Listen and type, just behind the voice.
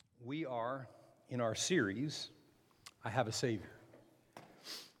We are in our series, I Have a Savior.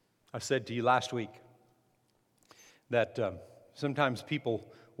 I said to you last week that sometimes people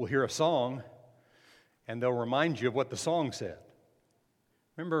will hear a song and they'll remind you of what the song said.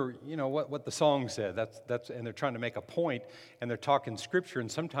 Remember, what the song said. That's and they're trying to make a point and they're talking Scripture, and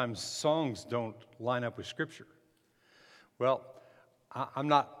sometimes songs don't line up with Scripture. Well,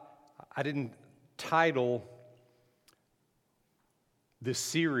 I didn't title this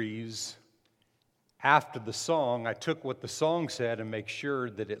series after the song. I took what the song said and make sure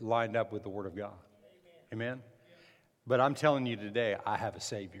that it lined up with the Word of God. Amen? But I'm telling you today, I have a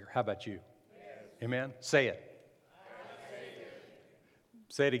Savior. How about you? Yes. Amen? Say it.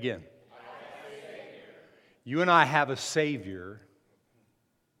 Say it again. You and I have a Savior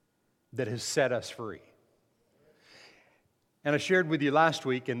that has set us free. And I shared with you last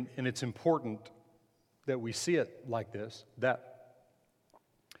week, and it's important that we see it like this, that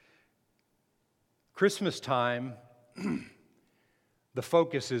Christmas time, the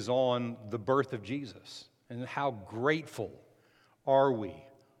focus is on the birth of Jesus. And how grateful are we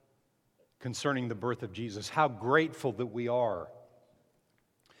concerning the birth of Jesus? How grateful that we are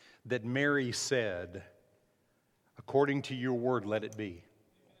that Mary said, according to your word, let it be.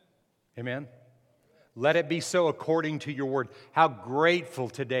 Amen? Let it be so according to your word. How grateful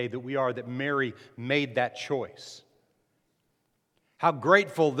today that we are that Mary made that choice. How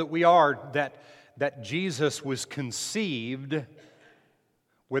grateful that we are that Jesus was conceived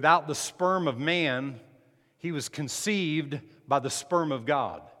without the sperm of man. He was conceived by the sperm of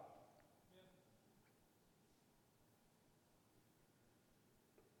God.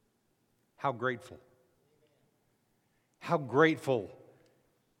 How grateful. How grateful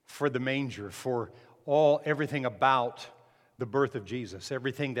for the manger, for everything about the birth of Jesus,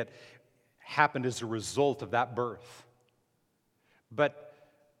 everything that happened as a result of that birth. But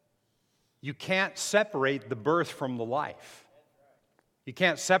you can't separate the birth from the life. You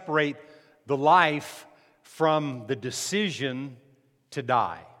can't separate the life from the decision to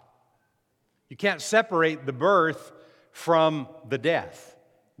die. You can't separate the birth from the death,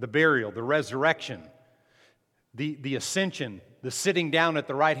 the burial, the resurrection, the ascension, the sitting down at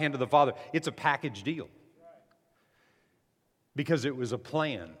the right hand of the Father. It's a package deal because it was a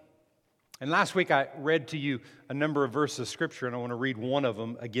plan. And last week I read to you a number of verses of Scripture, and I want to read one of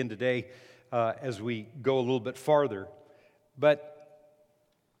them again today as we go a little bit farther. But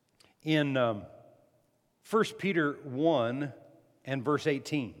in 1 Peter 1 and verse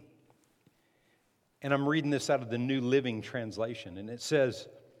 18, and I'm reading this out of the New Living Translation, and it says,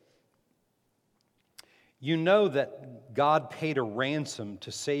 "You know that God paid a ransom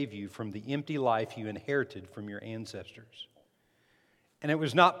to save you from the empty life you inherited from your ancestors. And it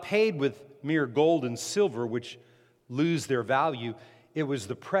was not paid with mere gold and silver, which lose their value. It was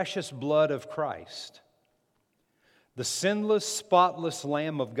the precious blood of Christ, the sinless, spotless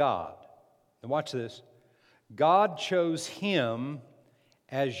Lamb of God." And watch this. "God chose Him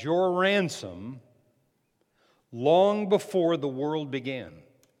as your ransom long before the world began."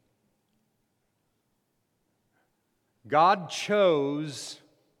 God chose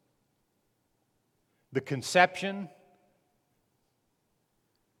the conception,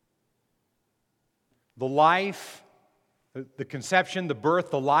 the life, the conception, the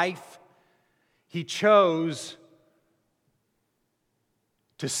birth, the life. He chose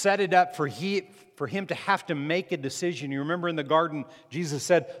to set it up for Him to have to make a decision. You remember in the garden, Jesus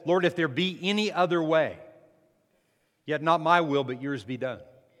said, "Lord, if there be any other way, yet not my will, but yours be done."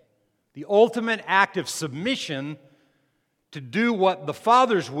 The ultimate act of submission to do what the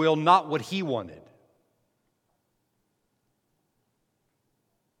Father's will, not what He wanted.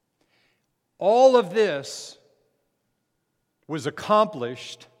 All of this was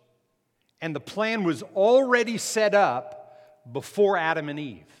accomplished, and the plan was already set up before Adam and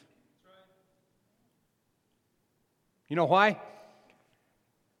Eve. You know why?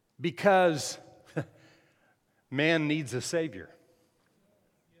 Because man needs a Savior.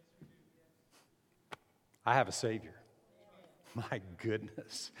 I have a Savior. My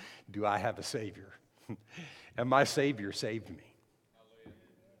goodness, do I have a Savior? And my Savior saved me.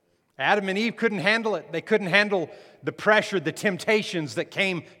 Adam and Eve couldn't handle it. They couldn't handle the pressure, the temptations that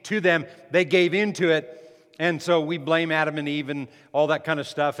came to them. They gave into it. And so we blame Adam and Eve and all that kind of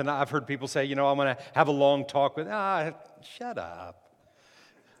stuff. And I've heard people say, I'm going to have a long talk with... shut up.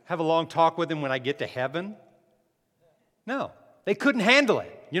 Have a long talk with him when I get to heaven? No, they couldn't handle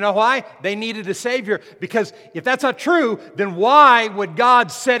it. You know why? They needed a Savior. Because if that's not true, then why would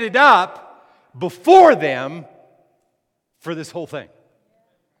God set it up before them for this whole thing?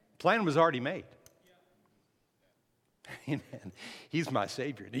 The plan was already made. Amen. He's my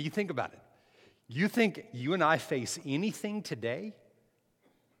Savior. Now you think about it. You think you and I face anything today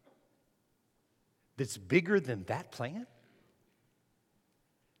that's bigger than that plan?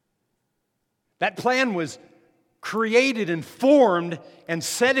 That plan was created and formed and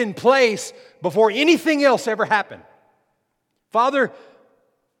set in place before anything else ever happened. Father,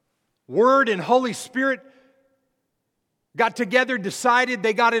 Word, and Holy Spirit got together, decided,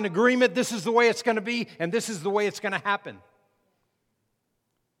 they got in agreement, this is the way it's going to be, and this is the way it's going to happen.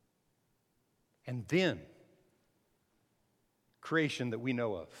 And then, creation that we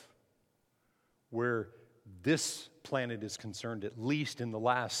know of, where this planet is concerned, at least in the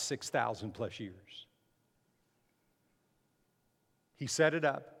last 6,000 plus years. He set it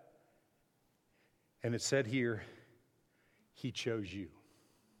up, and it said here, He chose you.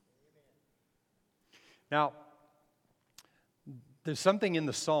 Now, there's something in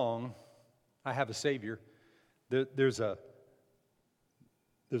the song, I Have a Savior. There's a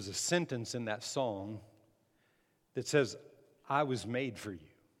sentence in that song that says, I was made for you.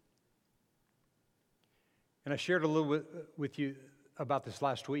 And I shared a little bit with you about this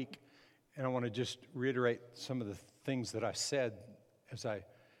last week, and I want to just reiterate some of the things that I said as I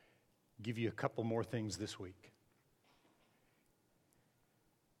give you a couple more things this week.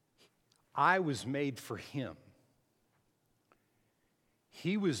 I was made for Him.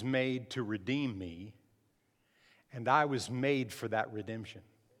 He was made to redeem me, and I was made for that redemption.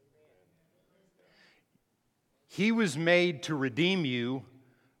 He was made to redeem you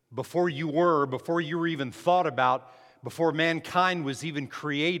before you were even thought about, before mankind was even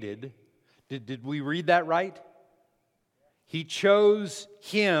created. Did we read that right? He chose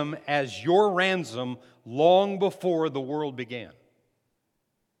Him as your ransom long before the world began.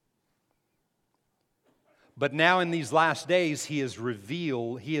 But now in these last days, He has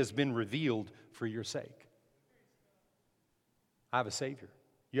been revealed for your sake. I have a Savior.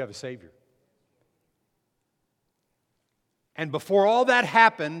 You have a Savior. And before all that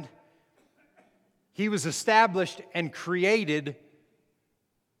happened, He was established and created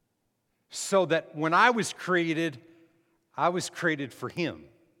so that when I was created for Him.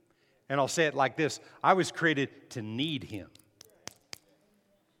 And I'll say it like this, I was created to need Him.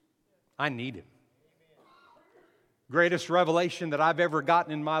 I need Him. Greatest revelation that I've ever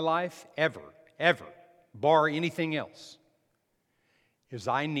gotten in my life, ever, bar anything else, is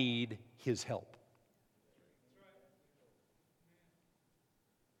I need His help.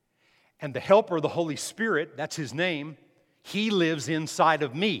 And the Helper, the Holy Spirit, that's His name, He lives inside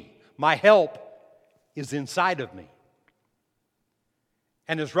of me. My help is inside of me.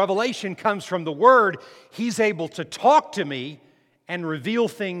 And as revelation comes from the Word, He's able to talk to me and reveal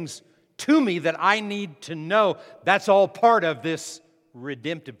things to me that I need to know. That's all part of this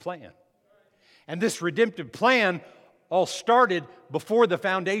redemptive plan. And this redemptive plan all started before the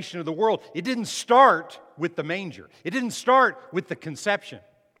foundation of the world. It didn't start with the manger. It didn't start with the conception.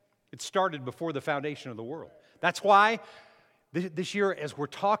 It started before the foundation of the world. That's why this year, as we're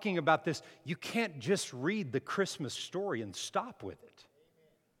talking about this, you can't just read the Christmas story and stop with it.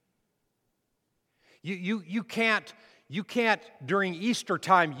 You can't during Easter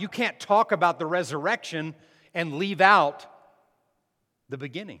time, you can't talk about the resurrection and leave out the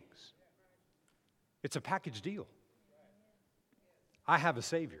beginnings. It's a package deal. I have a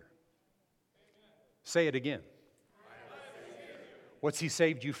Savior. Say it again. What's He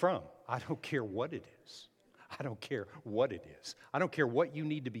saved you from? I don't care what it is. I don't care what it is. I don't care what you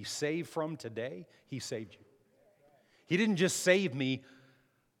need to be saved from today. He saved you. He didn't just save me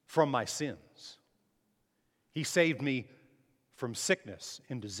from my sins. He saved me from sickness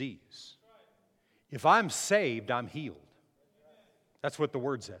and disease. If I'm saved, I'm healed. That's what the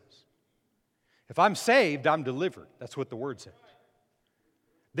Word says. If I'm saved, I'm delivered. That's what the Word says.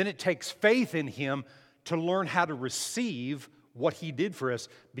 Then it takes faith in Him to learn how to receive what He did for us,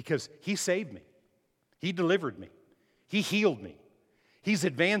 because He saved me. He delivered me. He healed me. He's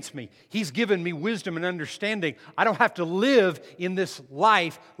advanced me. He's given me wisdom and understanding. I don't have to live in this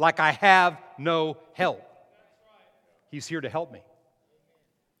life like I have no help. He's here to help me.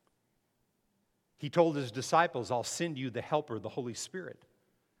 He told His disciples, I'll send you the Helper, the Holy Spirit.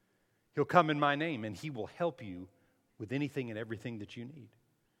 He'll come in my name, and He will help you with anything and everything that you need.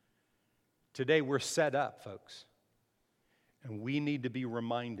 Today we're set up, folks, and we need to be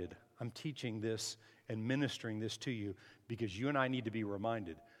reminded. I'm teaching this and ministering this to you because you and I need to be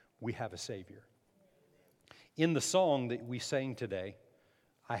reminded we have a Savior. In the song that we sang today,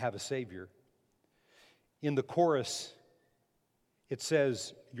 I Have a Savior, in the chorus, it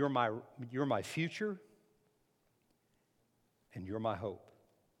says, you're my future and you're my hope.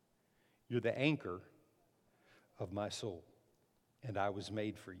 You're the anchor of my soul, and I was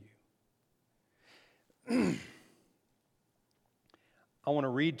made for you. I want to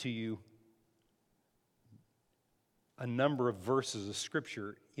read to you a number of verses of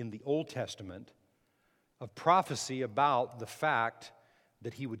Scripture in the Old Testament of prophecy about the fact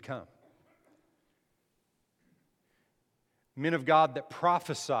that He would come. Men of God that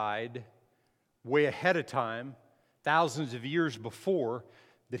prophesied way ahead of time, thousands of years before,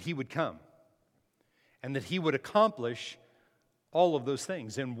 that He would come and that He would accomplish all of those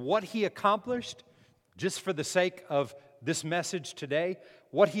things. And what He accomplished, just for the sake of this message today,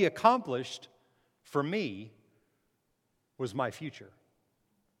 what He accomplished for me was my future.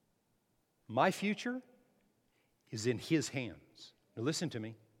 My future is in His hands. Now listen to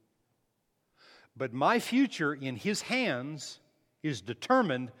me. But my future in His hands is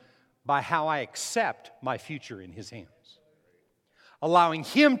determined by how I accept my future in His hands. Allowing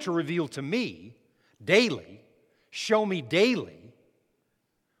Him to reveal to me daily, show me daily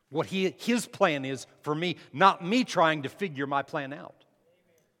what His plan is for me, not me trying to figure my plan out.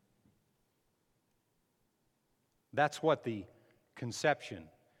 That's what the conception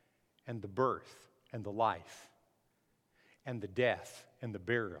and the birth and the life and the death and the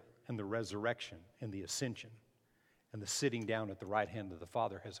burial and the resurrection and the ascension and the sitting down at the right hand of the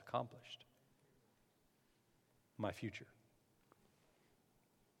Father has accomplished. My future.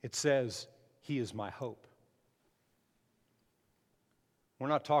 It says, He is my hope. We're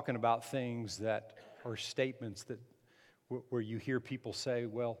not talking about things that are statements that where you hear people say,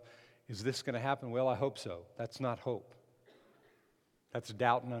 well, is this going to happen? Well, I hope so. That's not hope. That's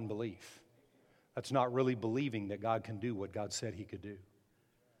doubt and unbelief. That's not really believing that God can do what God said He could do.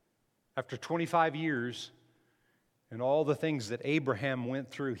 After 25 years and all the things that Abraham went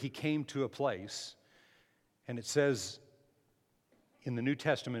through, he came to a place, and it says in the New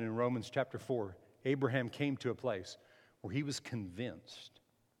Testament in Romans chapter 4, Abraham came to a place where he was convinced.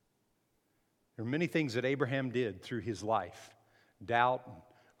 There are many things that Abraham did through his life. Doubt, and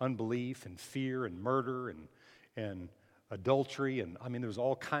unbelief, and fear, and murder, and adultery, and there was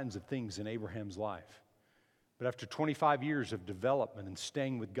all kinds of things in Abraham's life. But after 25 years of development and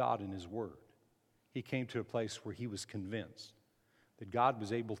staying with God in His Word, he came to a place where he was convinced that God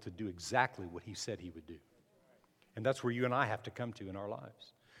was able to do exactly what He said He would do. And that's where you and I have to come to in our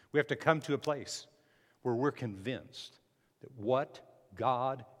lives. We have to come to a place where we're convinced that what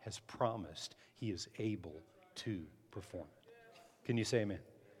God has promised, He is able to perform it. Can you say amen?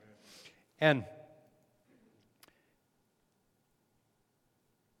 And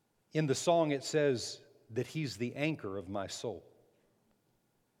in the song it says that He's the anchor of my soul.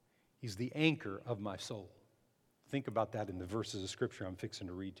 He's the anchor of my soul. Think about that in the verses of Scripture I'm fixing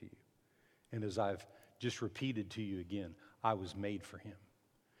to read to you. And as I've just repeated to you again, I was made for Him.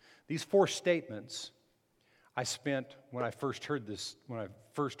 These four statements I spent when I first heard this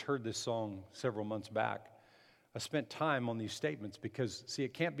song several months back. I spent time on these statements because, see,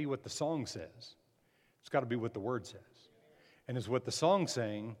 it can't be what the song says. It's got to be what the Word says. And is what the song's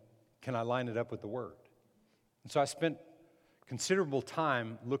saying, can I line it up with the Word? And so I spent considerable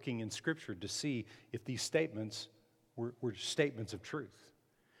time looking in Scripture to see if these statements were statements of truth.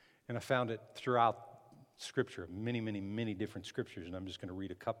 And I found it throughout Scripture, many, many, many different Scriptures, and I'm just going to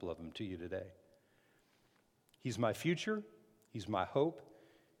read a couple of them to you today. He's my future. He's my hope.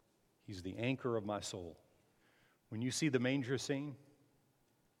 He's the anchor of my soul. When you see the manger scene,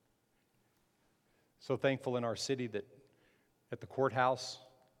 so thankful in our city that at the courthouse,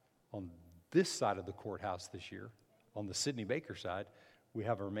 on this side of the courthouse this year, on the Sidney Baker side, we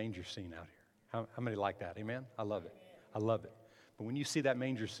have our manger scene out here. How many like that? Amen? I love it. I love it. But when you see that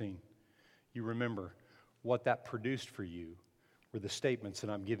manger scene, you remember what that produced for you were the statements that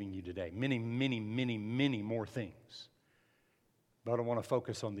I'm giving you today. Many, many, many, many more things. But I want to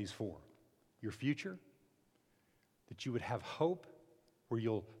focus on these four. Your future, that you would have hope where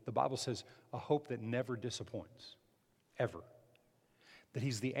the Bible says, a hope that never disappoints, ever. That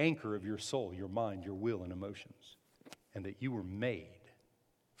He's the anchor of your soul, your mind, your will, and emotions. And that you were made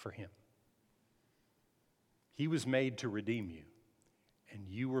for Him. He was made to redeem you. And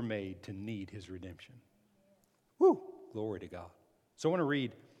you were made to need His redemption. Woo! Glory to God. So I want to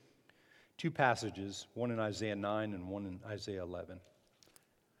read two passages, one in Isaiah 9 and one in Isaiah 11.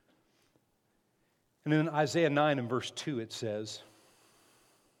 And in Isaiah 9 and verse 2 it says,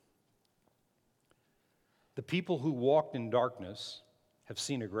 the people who walked in darkness have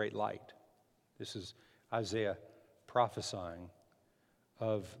seen a great light. This is Isaiah prophesying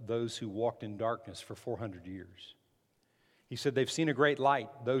of those who walked in darkness for 400 years. He said they've seen a great light.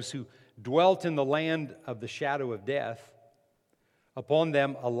 Those who dwelt in the land of the shadow of death, upon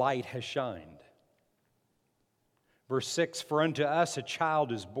them a light has shined. Verse 6, for unto us a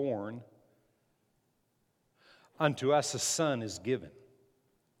child is born, unto us a son is given,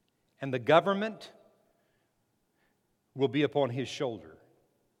 and the government will be upon his shoulder.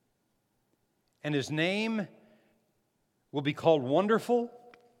 And his name will be called Wonderful,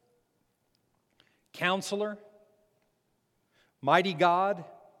 Counselor, Mighty God,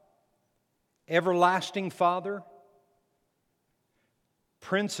 Everlasting Father,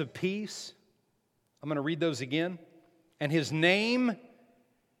 Prince of Peace. I'm going to read those again. And his name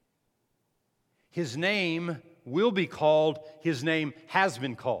will be called, his name has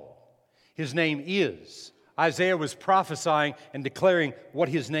been called. His name is. Isaiah was prophesying and declaring what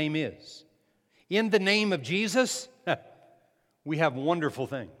his name is. In the name of Jesus, we have wonderful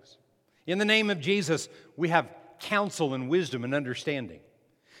things. In the name of Jesus, we have counsel and wisdom and understanding.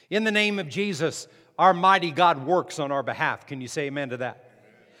 In the name of Jesus, our mighty God works on our behalf. Can you say amen to that?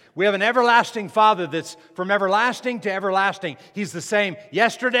 We have an everlasting Father that's from everlasting to everlasting. He's the same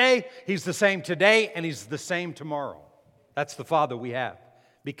yesterday, He's the same today, and He's the same tomorrow. That's the Father we have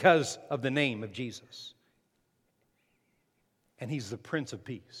because of the name of Jesus. And He's the Prince of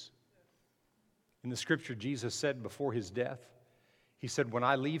Peace. In the Scripture, Jesus said before His death, He said, when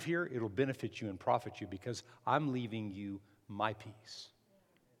I leave here, it'll benefit you and profit you because I'm leaving you my peace.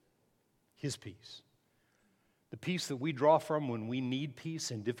 His peace. The peace that we draw from when we need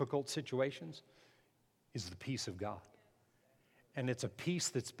peace in difficult situations is the peace of God. And it's a peace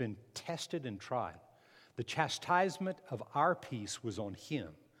that's been tested and tried. The chastisement of our peace was on Him.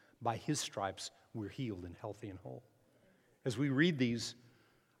 By His stripes, we're healed and healthy and whole. As we read these,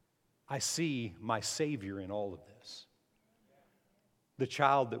 I see my Savior in all of this. The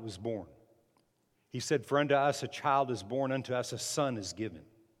child that was born. He said, for unto us a child is born, unto us a son is given.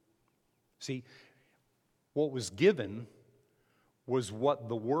 See, what was given was what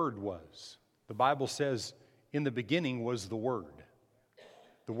the Word was. The Bible says, in the beginning was the Word.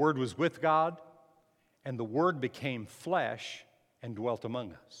 The Word was with God, and the Word became flesh and dwelt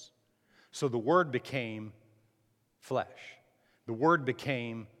among us. So the Word became flesh. The Word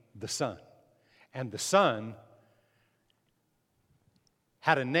became the Son. And the Son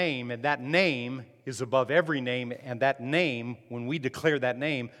had a name, and that name is above every name. And that name, when we declare that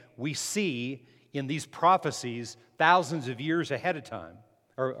name, we see in these prophecies thousands of years ahead of time,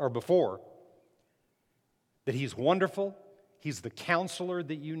 or before, that He's wonderful, He's the counselor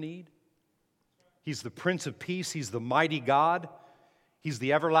that you need, He's the Prince of Peace, He's the mighty God, He's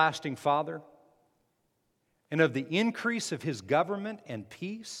the everlasting Father. And of the increase of His government and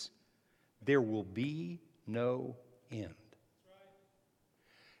peace, there will be no end.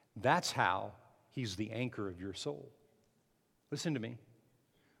 That's how He's the anchor of your soul. Listen to me.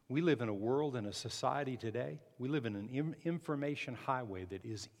 We live in a world and a society today, we live in an information highway that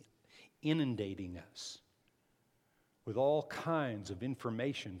is inundating us with all kinds of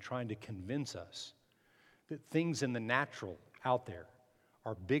information trying to convince us that things in the natural out there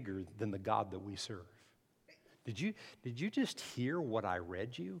are bigger than the God that we serve. Did you just hear what I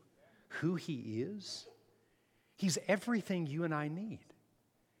read you? Who He is? He's everything you and I need.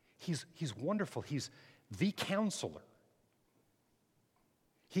 He's wonderful. He's the counselor.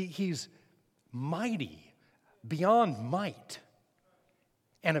 He's mighty beyond might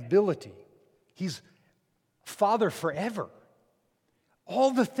and ability. He's Father forever.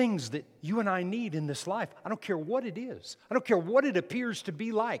 All the things that you and I need in this life, I don't care what it is. I don't care what it appears to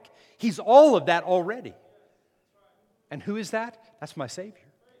be like. He's all of that already. And who is that? That's my Savior.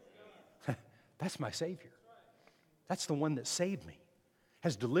 That's my Savior. That's the one that saved me,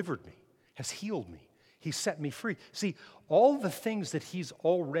 has delivered me, has healed me. He set me free. See, all the things that He's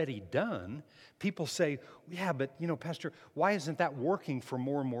already done, people say, yeah, but, Pastor, why isn't that working for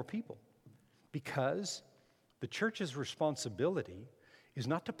more and more people? Because the church's responsibility is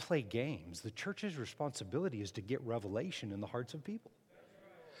not to play games. The church's responsibility is to get revelation in the hearts of people.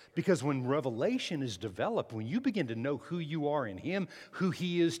 Because when revelation is developed, when you begin to know who you are in Him, who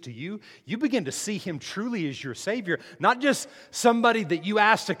He is to you, you begin to see Him truly as your Savior, not just somebody that you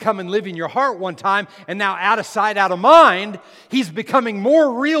asked to come and live in your heart one time, and now out of sight, out of mind. He's becoming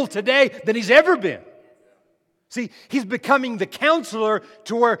more real today than He's ever been. See, He's becoming the counselor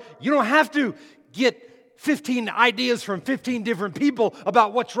to where you don't have to get 15 ideas from 15 different people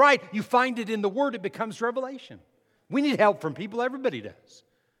about what's right. You find it in the Word, it becomes revelation. We need help from people, everybody does.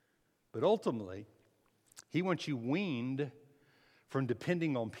 But ultimately, He wants you weaned from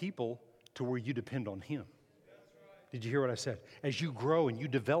depending on people to where you depend on Him. Did you hear what I said? As you grow and you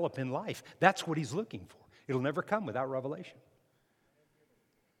develop in life, that's what He's looking for. It'll never come without revelation.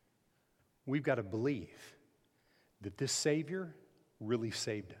 We've got to believe that this Savior really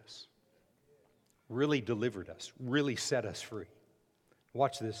saved us. really delivered us, really set us free.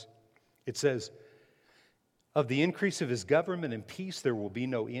 Watch this. It says, of the increase of his government and peace there will be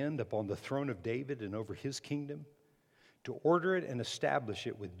no end upon the throne of David and over his kingdom, to order it and establish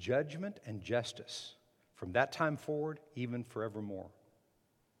it with judgment and justice from that time forward, even forevermore.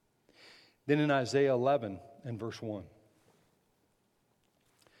 Then in Isaiah 11 and verse 1,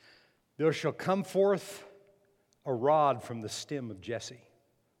 there shall come forth a rod from the stem of Jesse.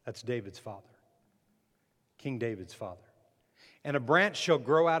 That's David's father, King David's father. And a branch shall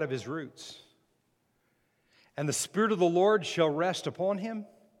grow out of his roots. And the Spirit of the Lord shall rest upon him.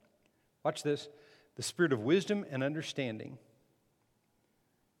 Watch this. The Spirit of wisdom and understanding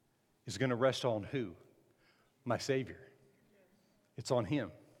is going to rest on who? My Savior. It's on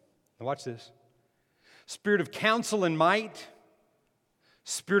him. Now watch this. Spirit of counsel and might,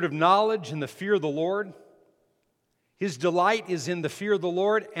 spirit of knowledge and the fear of the Lord. His delight is in the fear of the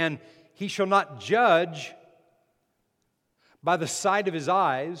Lord, and he shall not judge by the sight of his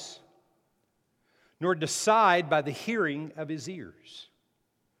eyes, nor decide by the hearing of his ears.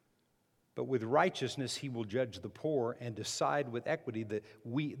 But with righteousness he will judge the poor and decide with equity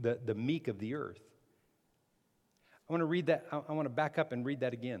the meek of the earth. I want to read that. I want to back up and read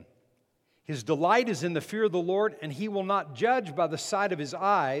that again. His delight is in the fear of the Lord, and he will not judge by the sight of his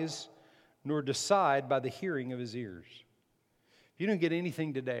eyes, nor decide by the hearing of his ears. If you don't get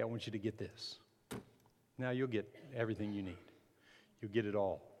anything today, I want you to get this. Now you'll get everything you need. You'll get it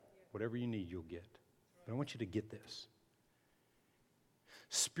all. Whatever you need, you'll get. But I want you to get this.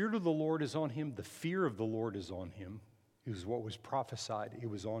 Spirit of the Lord is on him. The fear of the Lord is on him. It was what was prophesied. It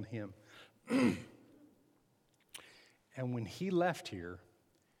was on him. And when he left here,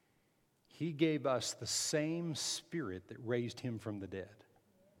 he gave us the same Spirit that raised him from the dead.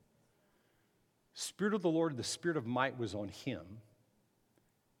 Spirit of the Lord, the Spirit of might was on him.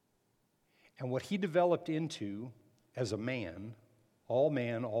 And what he developed into as a man,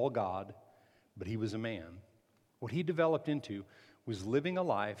 all God, but he was a man. What he developed into was living a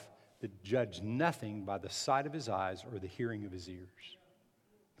life that judged nothing by the sight of his eyes or the hearing of his ears.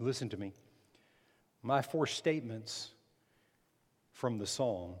 Listen to me. My 4 statements from the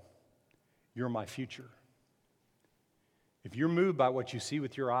song, "You're my future." If you're moved by what you see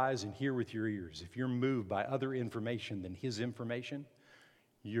with your eyes and hear with your ears, if you're moved by other information than his information,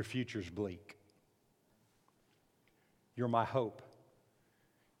 your future's bleak. You're my hope.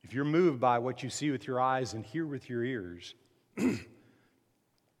 If you're moved by what you see with your eyes and hear with your ears,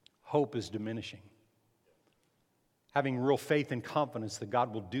 hope is diminishing. Having real faith and confidence that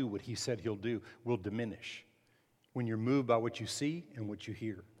God will do what he said he'll do will diminish when you're moved by what you see and what you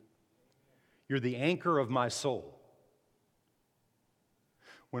hear. You're the anchor of my soul.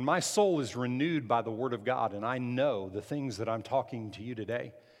 When my soul is renewed by the Word of God and I know the things that I'm talking to you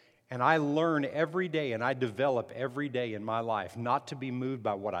today, and I learn every day and I develop every day in my life not to be moved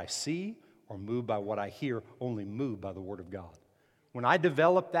by what I see or moved by what I hear, only moved by the Word of God. When I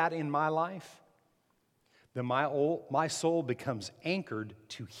develop that in my life, then my soul becomes anchored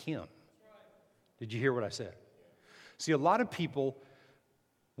to him. Did you hear what I said? See, a lot of people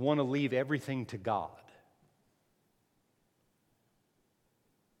want to leave everything to God.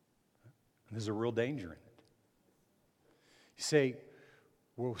 There's a real danger in it. You say,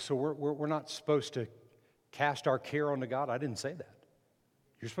 well, so we're not supposed to cast our care onto God? I didn't say that.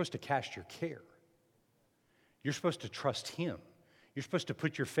 You're supposed to cast your care. You're supposed to trust him. You're supposed to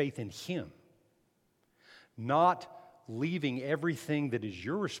put your faith in him. Not leaving everything that is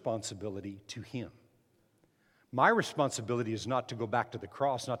your responsibility to him. My responsibility is not to go back to the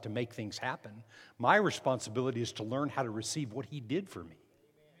cross, not to make things happen. My responsibility is to learn how to receive what he did for me.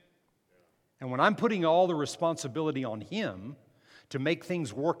 And when I'm putting all the responsibility on him to make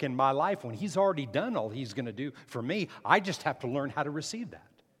things work in my life, when he's already done all he's going to do for me, I just have to learn how to receive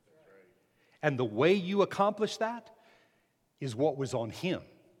that. And the way you accomplish that is what was on him.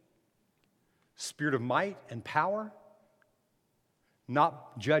 Spirit of might and power,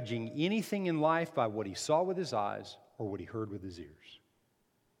 not judging anything in life by what he saw with his eyes or what he heard with his ears.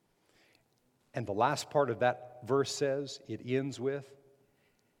 And the last part of that verse says, it ends with,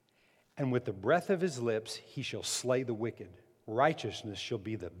 and with the breath of his lips he shall slay the wicked. Righteousness shall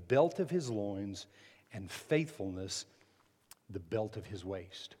be the belt of his loins, and faithfulness the belt of his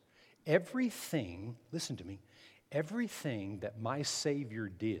waist. Everything, listen to me, everything that my Savior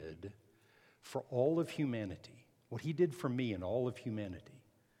did for all of humanity, what he did for me and all of humanity,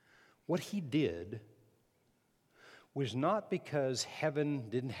 what he did was not because heaven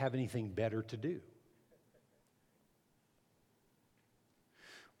didn't have anything better to do.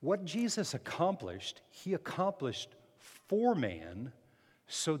 What Jesus accomplished, he accomplished for man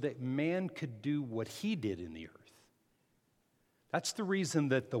so that man could do what he did in the earth. That's the reason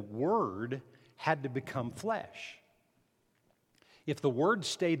that the Word had to become flesh. If the Word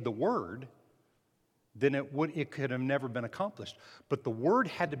stayed the Word, then it could have never been accomplished. But the Word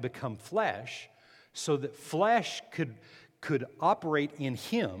had to become flesh so that flesh could operate in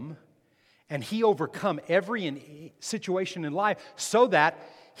Him, and He overcome every situation in life so that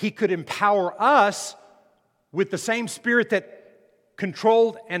He could empower us with the same Spirit that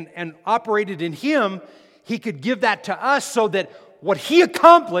controlled and operated in Him. He could give that to us so that what He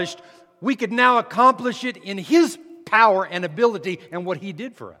accomplished, we could now accomplish it in His power and ability and what He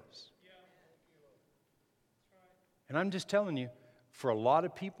did for us. And I'm just telling you, for a lot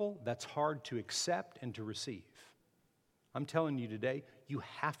of people, that's hard to accept and to receive. I'm telling you today, you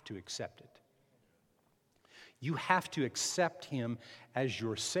have to accept it. You have to accept Him as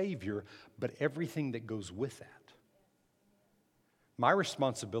your Savior, but everything that goes with that. My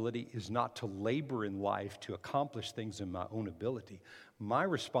responsibility is not to labor in life to accomplish things in my own ability. My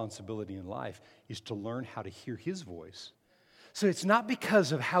responsibility in life is to learn how to hear His voice. So it's not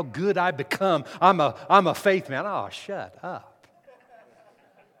because of how good I become. I'm a faith man. Oh, shut up.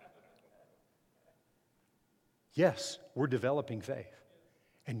 Yes, we're developing faith.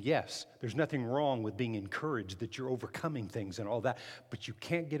 And yes, there's nothing wrong with being encouraged that you're overcoming things and all that. But you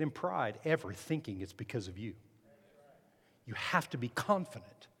can't get in pride ever thinking it's because of you. You have to be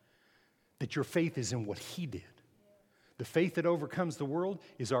confident that your faith is in what He did. The faith that overcomes the world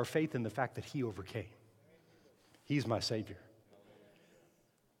is our faith in the fact that He overcame. He's my Savior.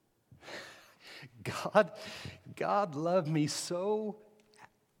 God loved me so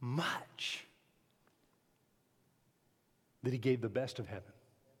much that He gave the best of heaven.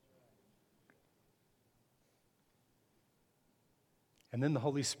 And then the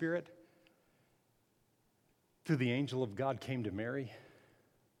Holy Spirit, through the angel of God, came to Mary.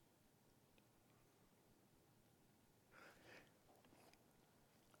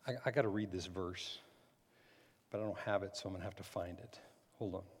 I got to read this verse, but I don't have it, so I'm going to have to find it.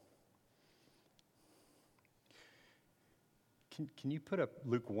 Hold on. Can you put up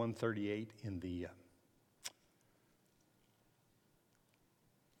Luke 1:38 in the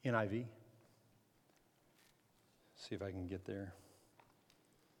NIV? See if I can get there.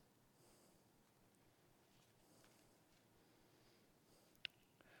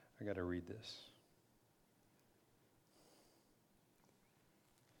 I got to read this.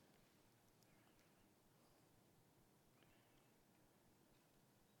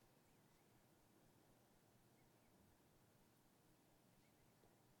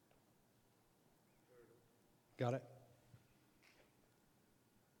 Got it?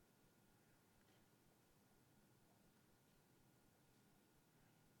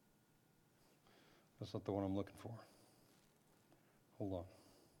 That's not the one I'm looking for. Hold on.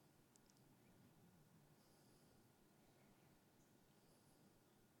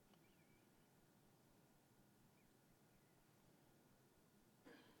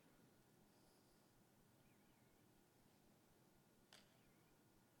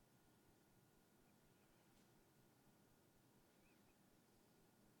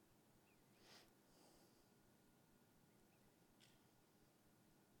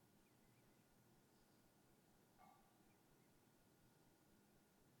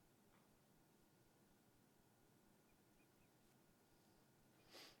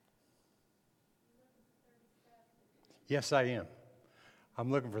 Yes, I am.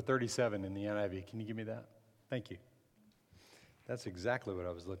 I'm looking for 37 in the NIV. Can you give me that? Thank you. That's exactly what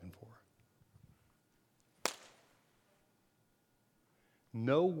I was looking for.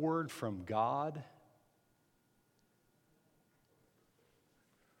 No word from God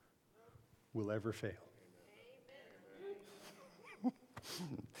will ever fail.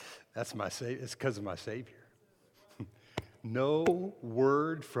 That's my Savior. It's because of my Savior. No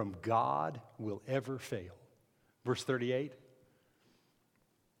word from God will ever fail. Verse 38.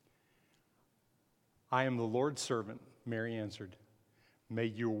 I am the Lord's servant, Mary answered. May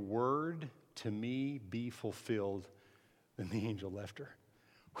your word to me be fulfilled. Then the angel left her.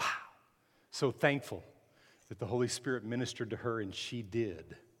 Wow. So thankful that the Holy Spirit ministered to her and she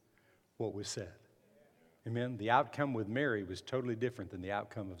did what was said. Amen. The outcome with Mary was totally different than the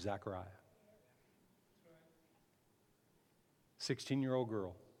outcome of Zechariah. 16-year-old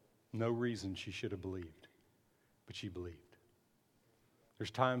girl, no reason she should have believed, but she believed.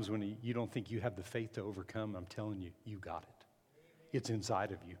 There's times when you don't think you have the faith to overcome. I'm telling you, you got it. It's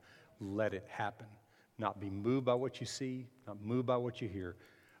inside of you. Let it happen. Not be moved by what you see, not moved by what you hear,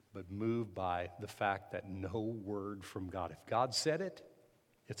 but moved by the fact that no word from God. If God said it,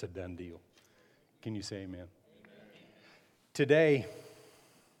 it's a done deal. Can you say amen? Today,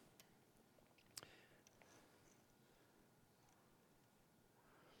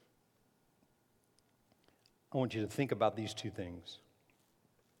 I want you to think about these two things.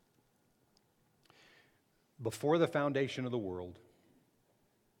 Before the foundation of the world,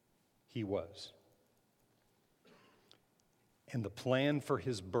 he was. And the plan for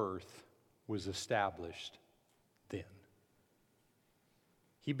his birth was established then.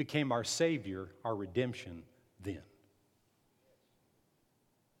 He became our Savior, our redemption, then.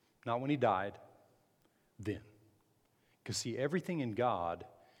 Not when he died, then. Because see, everything in God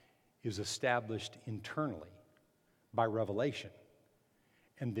is established internally by revelation.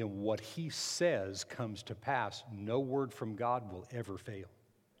 And then what he says comes to pass. No word from God will ever fail.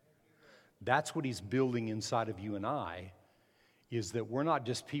 That's what he's building inside of you and I, is that we're not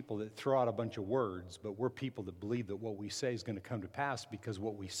just people that throw out a bunch of words, but we're people that believe that what we say is going to come to pass because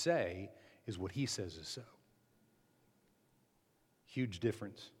what we say is what he says is so. Huge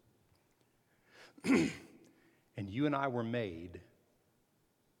difference. And you and I were made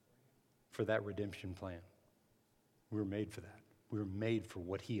for that redemption plan. We were made for that. We were made for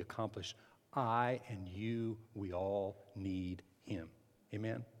what he accomplished. I and you, we all need him.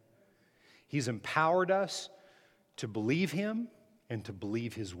 Amen? He's empowered us to believe him and to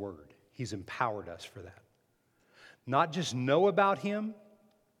believe his word. He's empowered us for that. Not just know about him,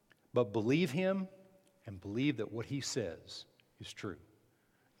 but believe him and believe that what he says is true.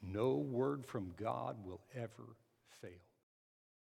 No word from God will ever fail.